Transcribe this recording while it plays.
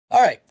All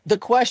right, the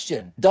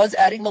question, does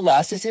adding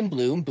molasses in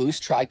bloom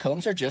boost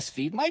trichomes or just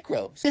feed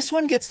microbes? This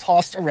one gets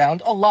tossed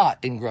around a lot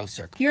in grow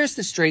circles. Here's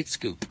the straight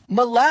scoop.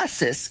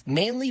 Molasses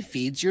mainly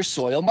feeds your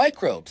soil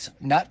microbes,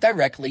 not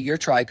directly your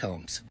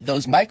trichomes.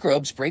 Those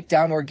microbes break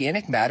down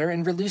organic matter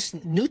and release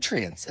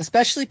nutrients,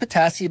 especially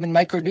potassium and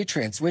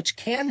micronutrients, which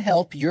can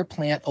help your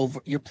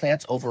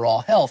plant's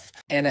overall health.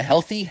 And a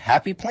healthy,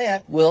 happy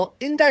plant will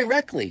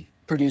indirectly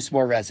produce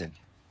more resin.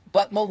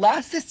 But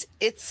molasses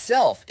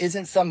itself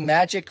isn't some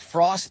magic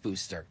frost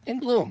booster in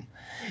bloom.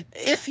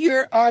 If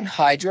you're on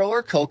hydro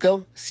or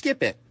cocoa,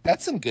 skip it.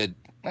 That's some good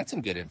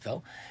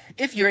info.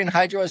 If you're in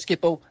hydro or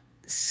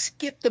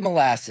skip the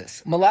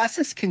molasses.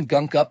 Molasses can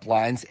gunk up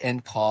lines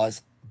and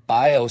cause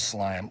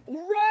bioslime.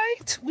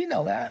 Right? We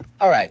know that.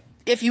 All right.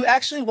 If you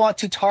actually want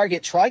to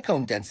target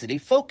trichome density,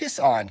 focus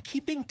on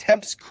keeping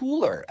temps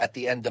cooler at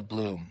the end of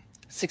bloom.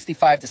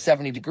 65 to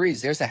 70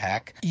 degrees, there's a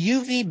hack.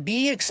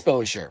 UVB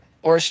exposure,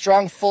 or a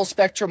strong full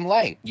spectrum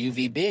light,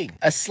 UVB.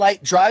 A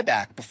slight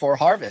dryback before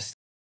harvest,